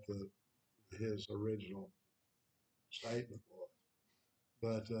what his original statement was.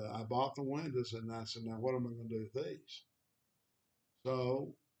 But I bought the windows, and I said, now what am I going to do with these?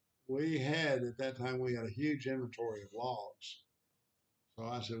 So at that time, we had a huge inventory of logs. So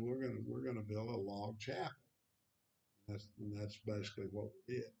I said, we're gonna build a log chapel. And that's basically what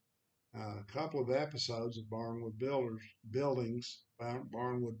we did. A couple of episodes of Barnwood Builders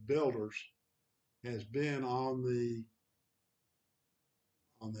has been on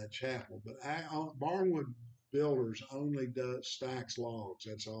that chapel, but Barnwood Builders only stacks logs.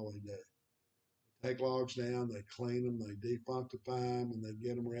 That's all they do. They take logs down, they clean them, they defunctify them, and they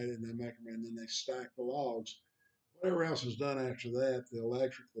get them ready, and they make them, and then they stack the logs. Whatever else is done after that, the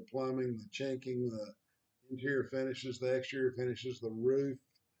electric, the plumbing, the chinking, the interior finishes, the exterior finishes, the roof,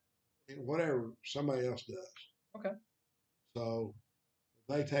 whatever somebody else does. Okay. So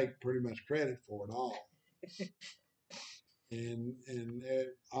they take pretty much credit for it all. and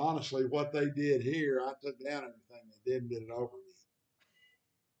honestly, what they did here, I took down everything they did and did it over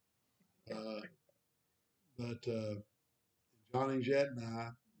again. But Johnny Jett and I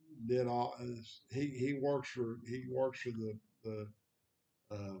did all. He works for the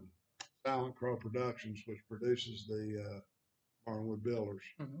Silent Crow Productions, which produces the Barnwood Builders.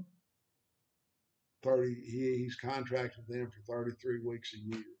 Mm-hmm. 30. He's contracted them for 33 weeks a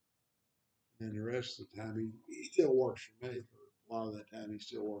year, and the rest of the time he still works for me. For a lot of that time, he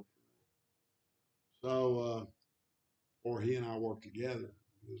still works for me. So, or he and I work together.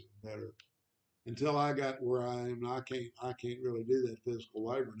 Is better. Until I got where I am, I can't really do that physical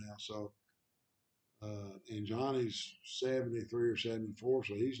labor now. So, and Johnny's 73 or 74,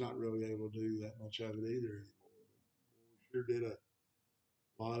 so he's not really able to do that much of it either anymore. We sure did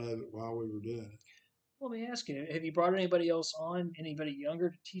a lot of it while we were doing it. Let me ask you: have you brought anybody else on, anybody younger,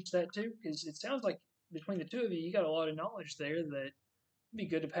 to teach that too? Because it sounds like between the two of you, you got a lot of knowledge there that would be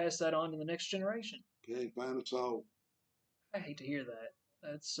good to pass that on to the next generation. Can't find a soul. I hate to hear that.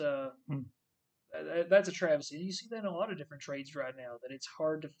 That's Hmm. that's a travesty. You see that in a lot of different trades right now. That it's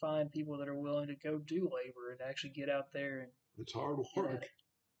hard to find people that are willing to go do labor and actually get out there and It's hard get at work, it.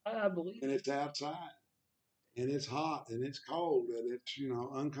 I believe and it. it's outside, and it's hot, and it's cold, and it's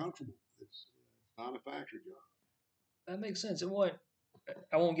uncomfortable. It's not a factory job. That makes sense. And what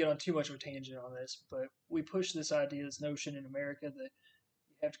I won't get on too much of a tangent on this, but we push this idea, this notion in America that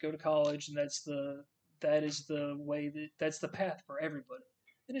you have to go to college, and that is the way that's the path for everybody,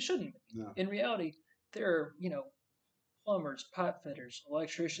 and it shouldn't be. No. In reality, there are plumbers, pipe fitters,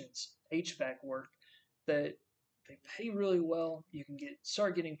 electricians, HVAC work that they pay really well. You can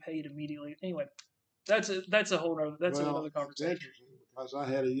start getting paid immediately. Anyway, that's a whole nother another Well, it's conversation. interesting because I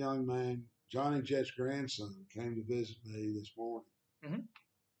had a young man, Johnny Jet's grandson, came to visit me this morning, Hmm.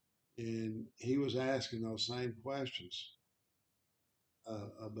 and he was asking those same questions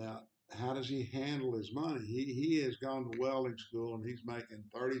about how does he handle his money. He has gone to welding school and he's making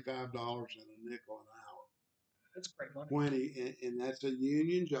 $35 and a nickel an hour That's great money. when and that's a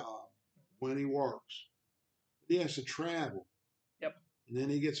union job when he works. He has to travel. Yep. And then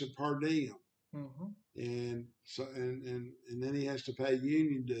he gets a per diem. Hmm. And so and then he has to pay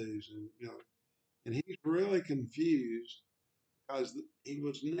union dues, and and he's really confused because he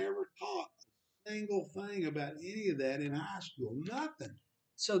was never taught a single thing about any of that in high school. Nothing.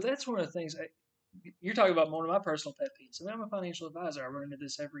 So that's one of the things you're talking about. One of my personal pet peeves. I mean, I'm a financial advisor. I run into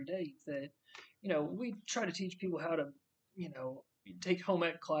this every day. That we try to teach people how to you take home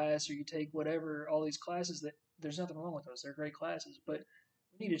ec class or you take whatever all these classes that there's nothing wrong with those. They're great classes, but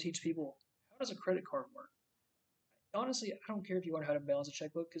we need to teach people how does a credit card work. Honestly, I don't care if you learn how to balance a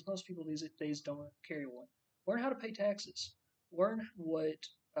checkbook because most people these days don't carry one. Learn how to pay taxes. Learn what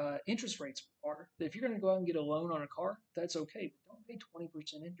interest rates are. If you're going to go out and get a loan on a car, that's okay, but don't pay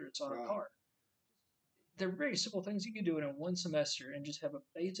 20% interest on a Right. car. They're very simple things you can do in one semester and just have a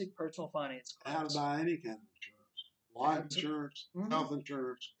basic personal finance How class. to buy any kind of insurance: life Absolutely. insurance, Mhm. health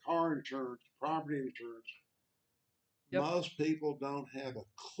insurance, car insurance, property insurance. Yep. Most people don't have a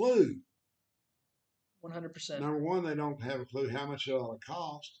clue. 100%. Number one, they don't have a clue how much it ought to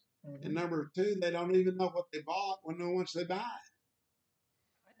cost. Mhm. And number two, they don't even know what they bought once they buy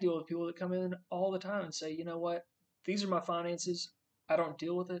it. I deal with people that come in all the time and say, you know what, these are my finances. I don't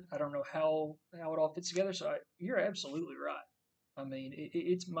deal with it. I don't know how it all fits together. So you're absolutely right. I mean,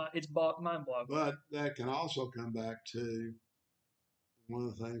 it's mind boggling. But that can also come back to one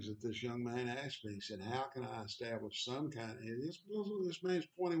of the things that this young man asked me. He said, "How can I establish some kind of?" And this man's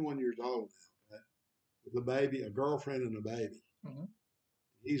 21 years old now, okay, with a baby, a girlfriend, and a baby. Mm-hmm.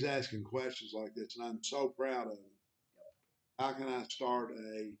 He's asking questions like this, and I'm so proud of him. How can I start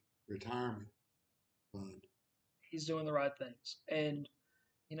a retirement fund? He's doing the right things, and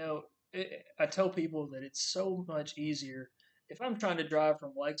I tell people that it's so much easier if I'm trying to drive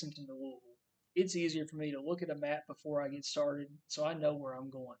from Lexington to Louisville. It's easier for me to look at a map before I get started, so I know where I'm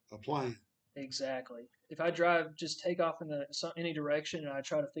going. A plan. Exactly. If I just take off in any direction, and I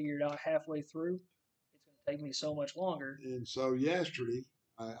try to figure it out halfway through, it's going to take me so much longer. And so yesterday,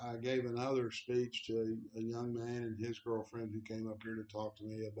 I gave another speech to a young man and his girlfriend who came up here to talk to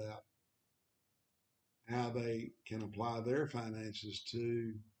me about how they can apply their finances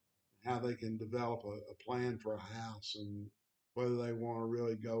to how they can develop a plan for a house and whether they want to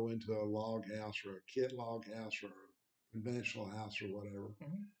really go into a log house or a kit log house or a conventional house or whatever.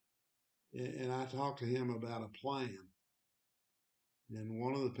 Mm-hmm. And I talked to him about a plan. And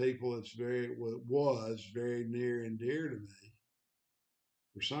one of the people that's was very near and dear to me,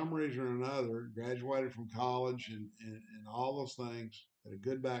 for some reason or another, graduated from college and all those things, had a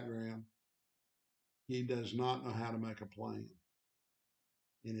good background. He does not know how to make a plan.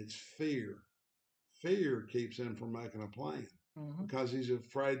 And it's fear. Fear keeps him from making a plan Mm-hmm. because he's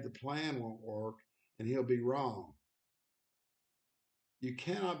afraid the plan won't work and he'll be wrong. You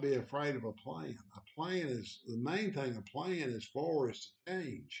cannot be afraid of a plan. A plan is the main thing a plan is for is to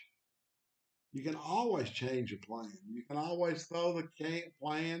change. You can always change a plan. You can always throw the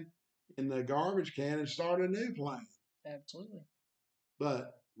plan in the garbage can and start a new plan. Absolutely.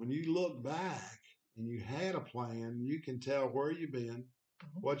 But when you look back and you had a plan, you can tell where you've been,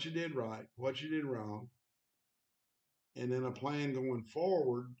 what you did right, what you did wrong, and then a plan going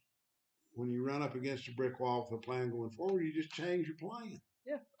forward. When you run up against a brick wall with a plan going forward, you just change your plan.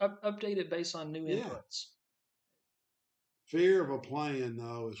 Yeah, update it based on new Yeah. inputs. Fear of a plan,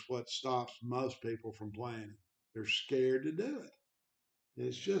 though, is what stops most people from planning. They're scared to do it. And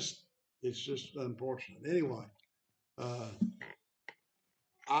it's just unfortunate. Anyway,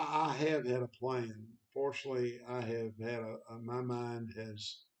 I have had a plan. Fortunately, I have had my mind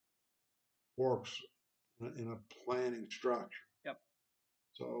has works in a planning structure. Yep.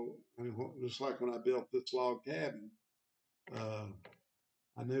 So, I mean, just like when I built this log cabin,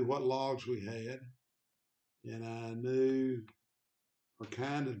 I knew what logs we had, and I knew, or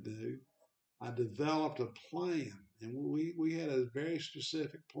kind of knew, I developed a plan, and we had a very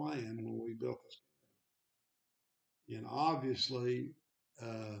specific plan when we built this cabin. And obviously,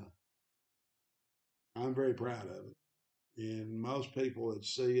 I'm very proud of it. And most people that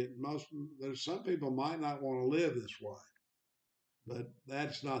see it, there's some people might not want to live this way, but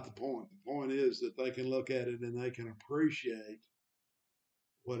that's not the point. The point is that they can look at it and they can appreciate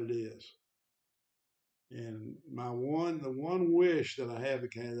what it is. And the one wish that I have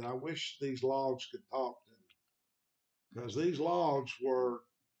became that I wish these logs could talk to me, because these logs were,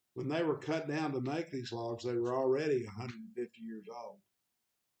 when they were cut down to make these logs, they were already 150 years old.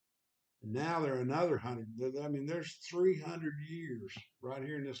 And now they're another 100. I mean, there's 300 years right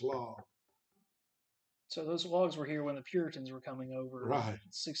here in this log. So those logs were here when the Puritans were coming over, Right.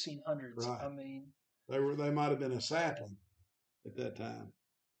 1600s. Right. I mean, they might have been a sapling at that time,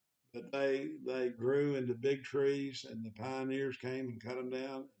 but they grew into big trees, and the pioneers came and cut them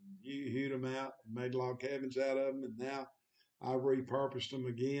down, and hewed them out, and made log cabins out of them. And now I've repurposed them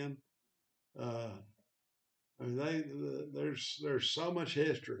again. I mean, there's so much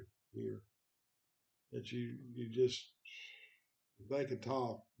history here that you just, if they could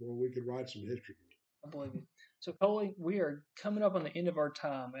talk, well, we could write some history. I believe it. So, Coley, we are coming up on the end of our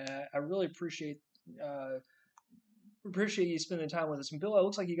time, and I really appreciate you spending time with us. And Bill, it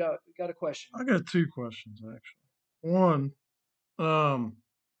looks like you got a question. I got two questions actually. One,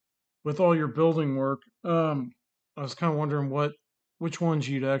 with all your building work, I was kind of wondering which ones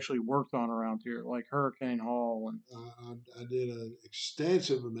you'd actually worked on around here, like Hurricane Hall and. I did an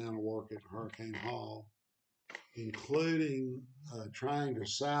extensive amount of work at Hurricane Hall, including trying to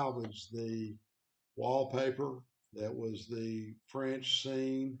salvage the wallpaper that was the French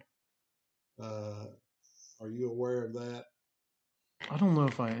scene. Are you aware of that? I don't know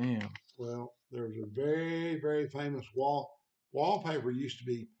if I am. Well, there was a very, very famous wallpaper used to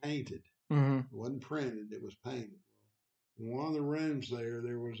be painted. Mm-hmm. It wasn't printed; it was painted. In one of the rooms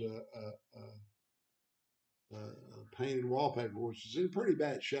there was a painted wallpaper, which is in pretty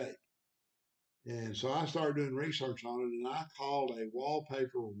bad shape. And so I started doing research on it, and I called a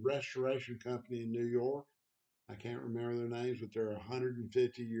wallpaper restoration company in New York. I can't remember their names, but they're a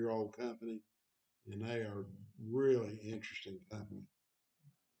 150-year-old company, and they are really interesting company.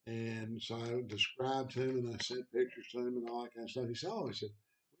 And so I described to him, and I sent pictures to him, and all that kind of stuff. He said, "Oh," he said,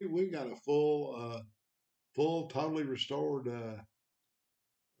 "we've got a full, totally restored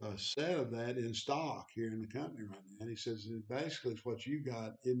set of that in stock here in the company right now." And he says, "Basically, it's what you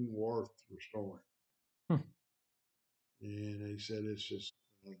got isn't worth restoring." Hmm. And he said, it's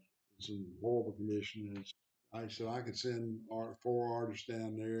in horrible condition. And I said, I could send 4 artists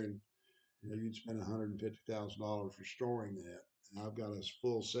down there, and you'd spend $150,000 restoring that. And I've got a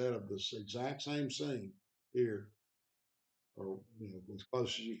full set of this exact same scene here, or as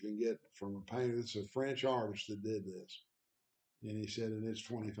close as you can get from a painter. It's a French artist that did this. And he said, and it's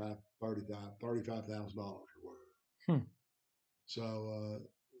 $35,000 or whatever. Hmm. So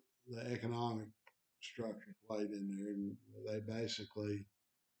the economic structure played in there, and they basically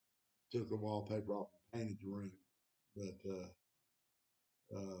took the wallpaper off and painted the room. But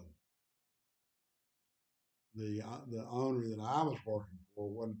the owner that I was working for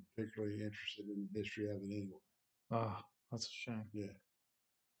wasn't particularly interested in the history of it anyway. Ah, that's a shame. Yeah,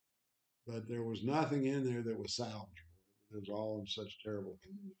 but there was nothing in there that was salvageable. It was all in such terrible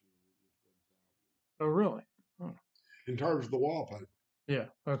condition. Oh, really? Oh. In terms of the wallpaper. Yeah.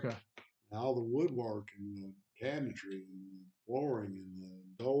 Okay. All the woodwork and the cabinetry and the flooring and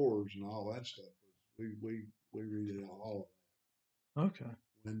the doors and all that stuff. We redid all of that. Okay.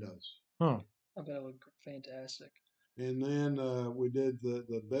 Windows. Huh. I bet it looked fantastic. And then we did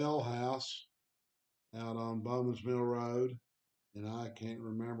the Bell House out on Bowman's Mill Road. and I can't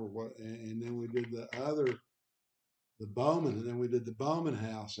remember what. And then we did the Bowman, and then we did the Bowman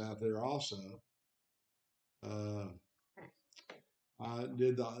House out there also. I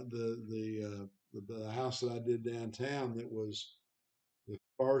did the house that I did downtown that was the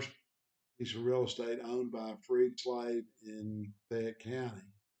first piece of real estate owned by a freed slave in Fayette County,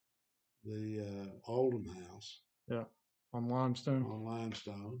 the Oldham House. Yeah, on limestone. On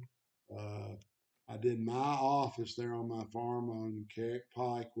limestone. I did my office there on my farm on Carrick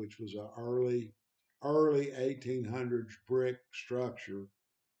Pike, which was an early 1800s brick structure.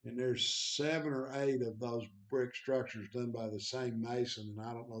 And there's 7 or 8 of those brick structures done by the same mason, and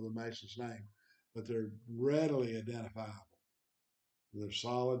I don't know the mason's name, but they're readily identifiable. They're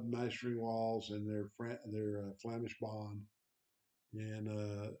solid masonry walls, and they're Flemish bond, and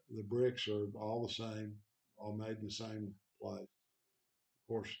the bricks are all the same, all made in the same place. Of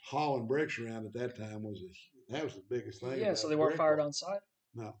course, hauling bricks around at that time was the biggest thing. Yeah, so they weren't fired on site.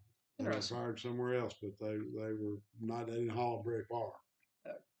 No, they were Interesting. fired somewhere else, but they were not. They didn't haul a brick far.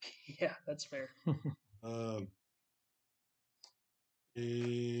 Yeah, that's fair.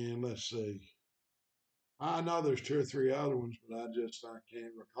 And let's see. I know there's 2 or 3 other ones, but I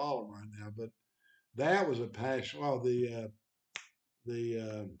can't recall them right now. But that was a passion. Well, the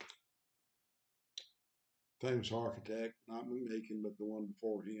famous architect, not McMeekin, but the one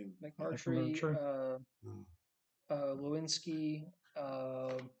before him. McMurtry, Lewinsky,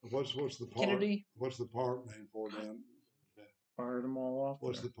 What's the park? Kennedy. What's the park name for down? Fired them all off.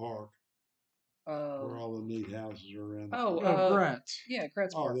 What's the park? Where all the neat houses are around. Gratz. Yeah,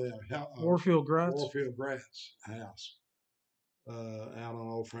 Gratz Park. Oh, yeah. Warfield Gratz. Warfield Gratz house out on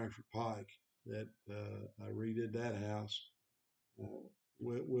Old Frankfort Pike. That I redid that house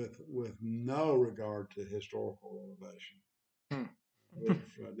with no regard to historical renovation.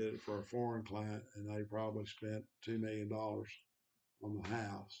 I did it for a foreign client, and they probably spent $2 million on the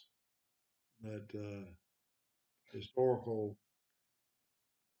house. But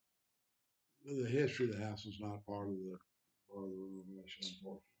the history of the house is not part of the renovation,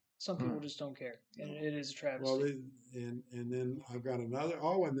 unfortunately. Some people just don't care, and it is a travesty. Well, and then I've got another.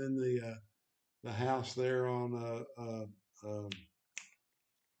 Oh, and then the house there on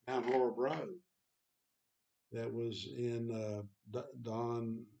Mount Horeb Road that was in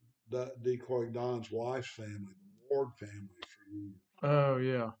Decoy Don's wife's family, the Ward family, for years. Oh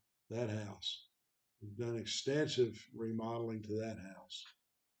yeah, that house. We've done extensive remodeling to that house.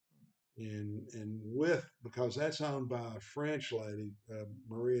 And because that's owned by a French lady,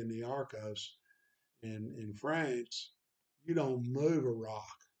 Maria Niarchos, and in France, you don't move a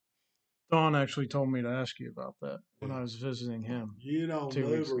rock. Don actually told me to ask you about that when I was visiting him. You don't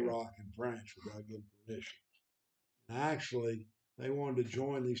move a rock in France without getting permission. And actually, they wanted to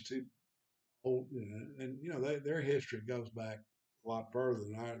join these two old, and their history goes back a lot further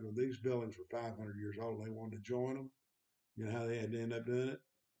than ours. These buildings were 500 years old. They wanted to join them. You know how they had to end up doing it?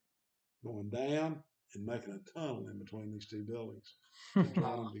 Going down and making a tunnel in between these two buildings to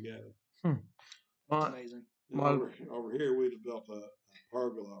join them together. That's amazing. Over here, we'd have built a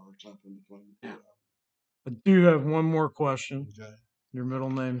pergola or something between the two of them. I do have one more question. Okay. Your middle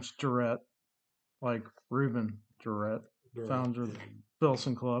name's Durrett, like Reuben Durrett, founder of the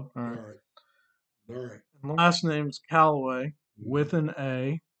Filson Club. All right. And last name's Calloway with an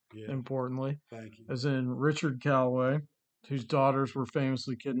A, importantly. Thank you. As in Richard Calloway, whose daughters were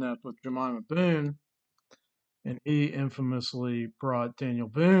famously kidnapped with Jemima Boone, and he infamously brought Daniel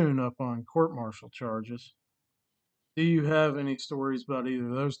Boone up on court-martial charges. Do you have any stories about either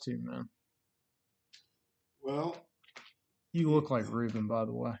of those two men? Well, you look like Reuben, by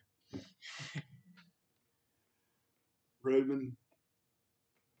the way. Reuben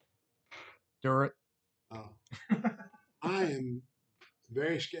Durrett. Oh. I am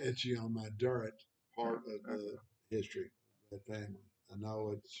very sketchy on my Durrett part of the history of that family. I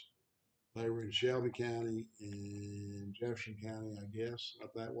know they were in Shelby County and Jefferson County, I guess,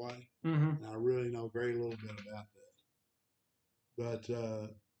 up that way. Mm-hmm. And I really know very little bit about that. But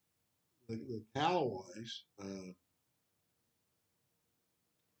the Calloways,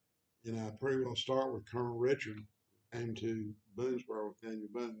 I pretty well start with Colonel Richard, who came to Boonesboro with Daniel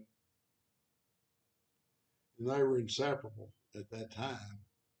Boone. And they were inseparable at that time.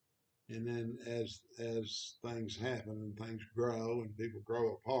 And then as things happen and things grow and people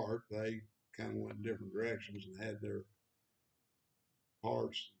grow apart, they kind of went in different directions and had their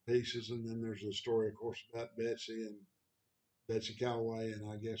parts and pieces. And then there's a story, of course, about Betsy Calloway and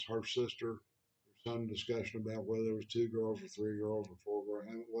I guess her sister. There's some discussion about whether there was 2 girls or 3 girls or 4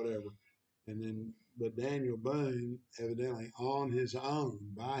 girls, whatever. And then, but Daniel Boone, evidently on his own,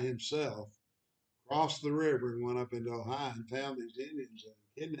 by himself, crossed the river and went up into Ohio and found these Indians and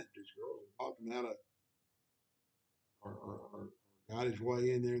kidnapped these girls and talked them out of, or got his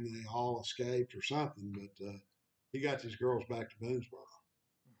way in there and they all escaped or something. But he got these girls back to Boonesboro,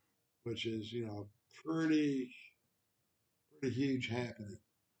 which is, pretty, pretty huge happening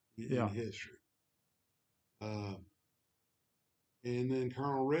in Yeah. history. Uh, and then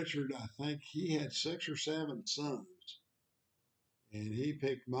Colonel Richard, I think he had 6 or 7 sons, and he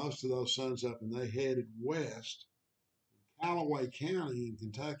picked most of those sons up and they headed west. Callaway County in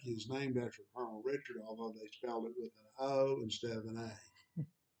Kentucky is named after Colonel Richard, although they spelled it with an O instead of an A.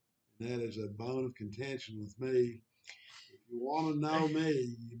 And that is a bone of contention with me. If you want to know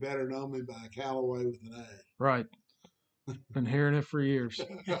me, you better know me by Callaway with an Right. Been hearing it for years.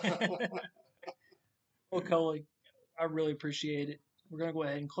 A. Well, Coley, I really appreciate it. We're going to go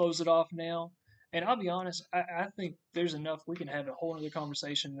ahead and close it off now. And I'll be honest, I think there's enough. We can have a whole other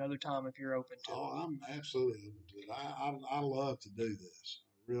conversation another time if you're open to Oh, it. I'm absolutely open to it. I love to do this.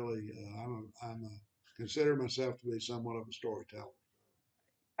 Really, consider myself to be somewhat of a storyteller.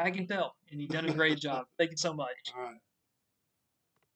 I can tell, and you've done a great job. Thank you so much. All right.